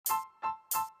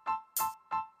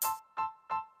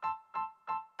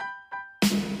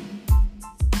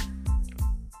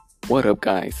What up,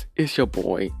 guys? It's your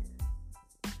boy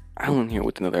Alan here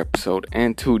with another episode,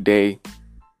 and today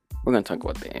we're gonna talk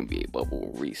about the NBA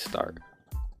bubble restart.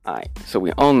 Alright, so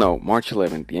we all know March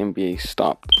 11th, the NBA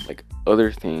stopped like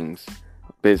other things,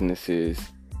 businesses,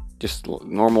 just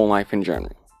normal life in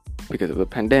general because of the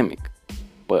pandemic.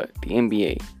 But the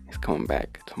NBA is coming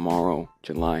back tomorrow,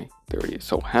 July 30th.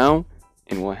 So how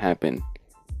and what happened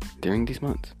during these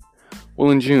months? Well,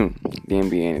 in June, the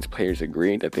NBA and its players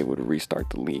agreed that they would restart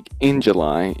the league in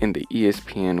July in the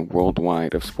ESPN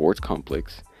Worldwide of Sports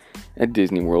complex at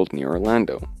Disney World near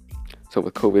Orlando. So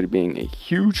with COVID being a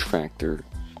huge factor,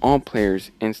 all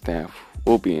players and staff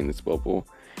will be in this bubble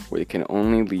where they can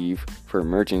only leave for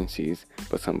emergencies,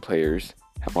 but some players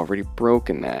have already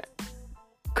broken that.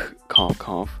 Cough,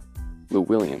 cough, Lou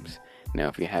Williams. Now,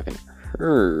 if you haven't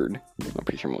heard, I'm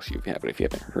pretty sure most of you have, but if you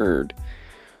haven't heard,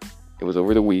 it was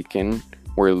over the weekend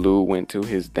where Lou went to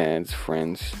his dad's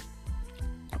friend's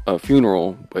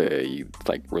funeral, but he's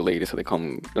like related, so they call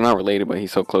him, they're not related, but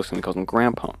he's so close to him, he calls him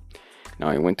Grandpa.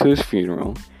 Now, he went to his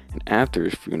funeral, and after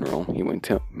his funeral, he went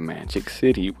to Magic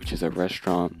City, which is a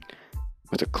restaurant,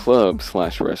 it's a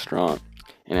club/restaurant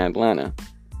in Atlanta.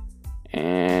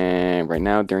 And right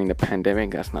now, during the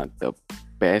pandemic, that's not the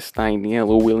best idea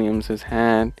Lou Williams has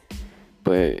had,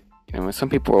 but some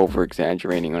people are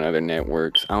over-exaggerating on other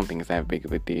networks. I don't think it's that big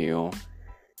of a deal.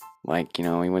 Like, he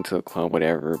went to the club,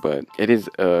 whatever. But it's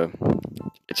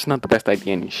not the best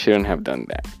idea, and he shouldn't have done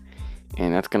that.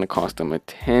 And that's going to cost him a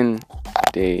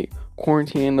 10-day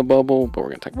quarantine in the bubble. But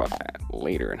we're going to talk about that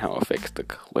later and how it affects the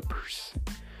Clippers.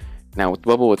 Now, with the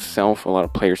bubble itself, a lot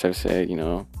of players have said,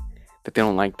 that they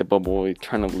don't like the bubble, they're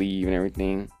trying to leave and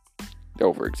everything. They're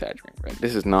over-exaggerating, right?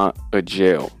 This is not a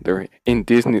jail. They're in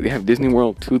Disney. They have Disney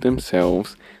World to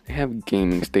themselves. They have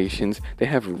gaming stations. They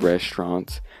have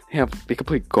restaurants. They can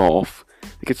play golf.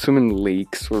 They can swim in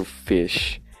lakes or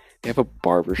fish. They have a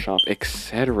barbershop,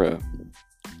 etc.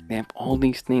 They have all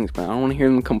these things, but I don't want to hear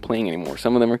them complain anymore.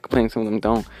 Some of them are complaining, some of them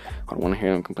don't. I don't want to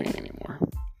hear them complain anymore.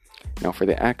 Now, for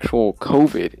the actual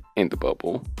COVID in the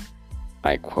bubble,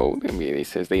 I quote, it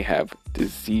says they have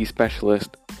disease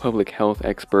specialists, public health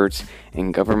experts,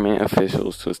 and government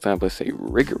officials to establish a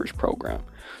rigorous program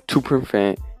to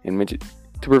prevent and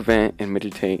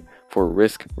mitigate for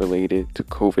risk related to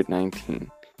COVID-19,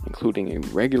 including a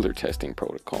regular testing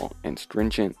protocol and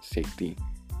stringent safety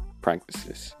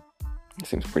practices. It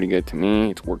seems pretty good to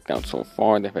me. It's worked out so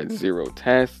far. They've had 0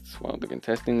 tests while they've been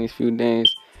testing these few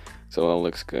days, so it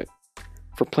looks good.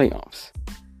 For playoffs,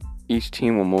 each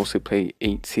team will mostly play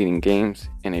 8 seeding games,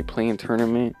 and a play-in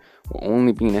tournament will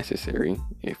only be necessary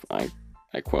if, I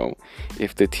quote,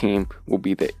 if the team will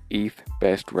be the 8th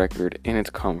best record in its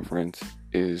conference,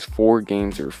 is 4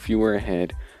 games or fewer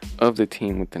ahead of the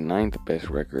team with the 9th best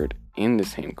record in the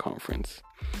same conference.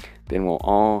 Then we'll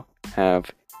all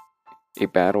have a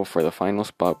battle for the final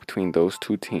spot between those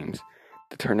 2 teams.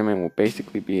 The tournament will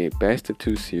basically be a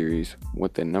best-of-2 series,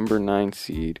 with the number 9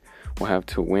 seed will have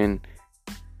to win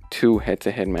 2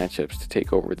 head-to-head matchups to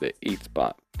take over the 8th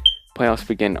spot. Playoffs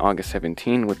begin August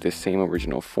 17 with the same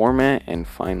original format, and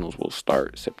finals will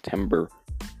start September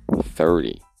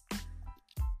 30.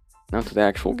 Now to the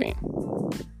actual game.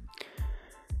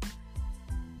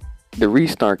 The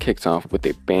restart kicks off with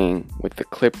a bang, with the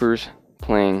Clippers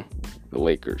playing the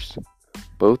Lakers.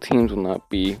 Both teams will not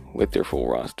be with their full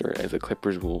roster, as the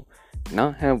Clippers will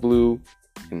not have Lou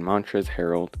and Montrezl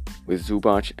Harrell, with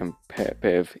Zubac and Pat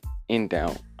Bev in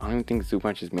doubt. I don't even think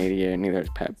Zubac is made it yet, neither is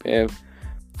Pat Bev.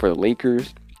 For the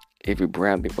Lakers, Avery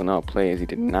Bradley will not play, as he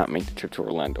did not make the trip to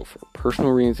Orlando for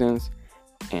personal reasons.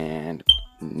 And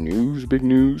big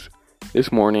news,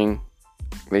 this morning,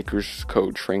 Lakers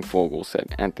coach Frank Vogel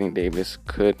said Anthony Davis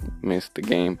could miss the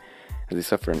game as he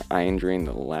suffered an eye injury in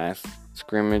the last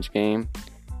scrimmage game.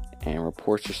 And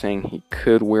reports are saying he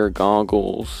could wear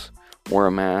goggles or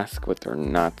a mask, but they're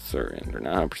not certain. They're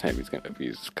not 100% if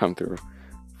he's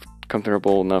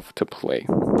comfortable enough to play.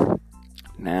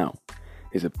 Now,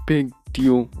 it's a big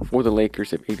deal for the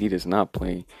Lakers if AD does not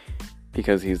play,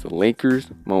 because he's the Lakers'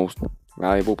 most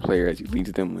valuable player, as he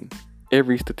leads them in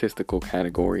every statistical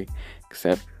category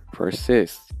except for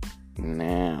assists.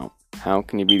 Now, how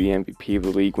can you be the MVP of the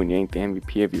league when you ain't the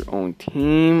MVP of your own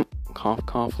team? Cough,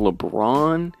 cough,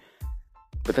 LeBron.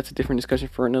 But that's a different discussion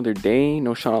for another day.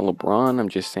 No shot at LeBron. I'm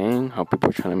just saying how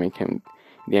people are trying to make him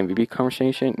the MVP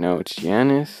conversation. No, it's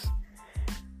Giannis.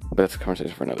 But that's a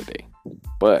conversation for another day.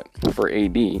 But for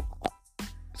AD,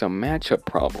 it's a matchup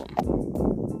problem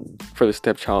for the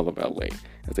stepchild of LA,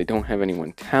 as they don't have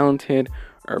anyone talented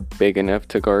or big enough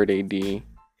to guard AD.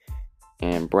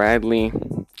 And Bradley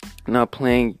not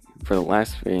playing for the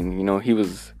last game. He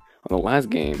was on the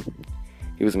last game.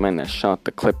 He was the man that shot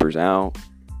the Clippers out.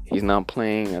 He's not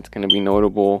playing. That's going to be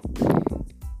notable.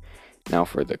 Now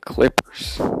for the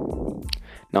Clippers,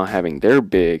 not having their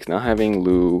bigs, not having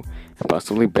Lou, and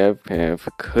possibly Bev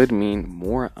could mean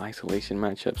more isolation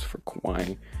matchups for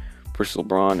Kawhi versus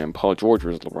LeBron and Paul George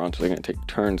versus LeBron, so they're going to take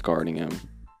turns guarding him.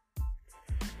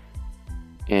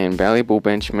 And valuable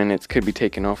bench minutes could be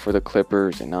taken off for the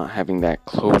Clippers and not having that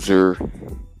closer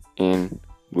in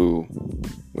Lou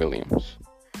Williams.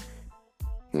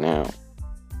 Now,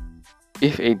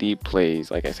 if AD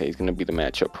plays, like I say, he's going to be the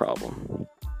matchup problem.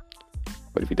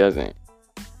 But if he doesn't,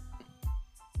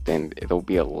 then it'll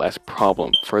be a less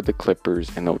problem for the Clippers,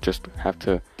 and they'll just have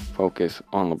to focus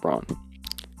on LeBron.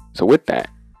 So with that,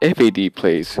 if AD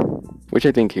plays, which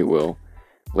I think he will,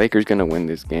 Lakers going to win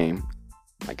this game.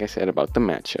 Like I said about the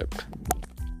matchup,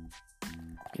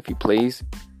 if he plays,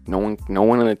 no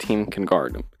one on the team can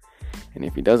guard him. And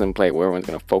if he doesn't play, well, everyone's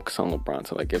going to focus on LeBron,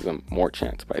 so that gives them more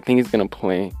chance. But I think he's going to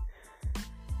play.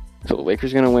 So the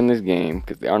Lakers are going to win this game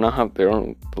because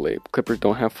the Clippers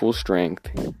don't have full strength,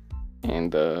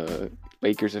 and the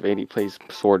Lakers, if AD plays,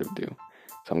 sort of do.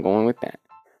 So I'm going with that.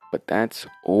 But that's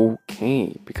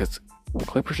okay because the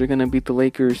Clippers are going to beat the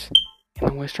Lakers in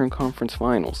the Western Conference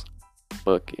Finals.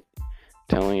 Look,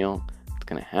 telling y'all, it's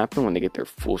going to happen when they get their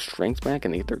full strength back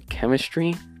and they get their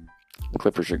chemistry. The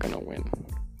Clippers are going to win.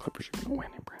 Clippers are going to win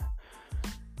it, bro.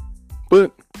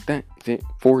 But that's it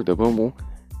for the Bumble.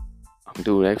 I'm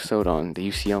doing an episode on the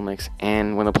UCL next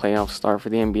and when the playoffs start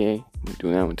for the NBA. I'm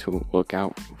doing that one too. Look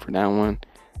out for that one.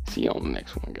 See you on the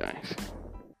next one, guys.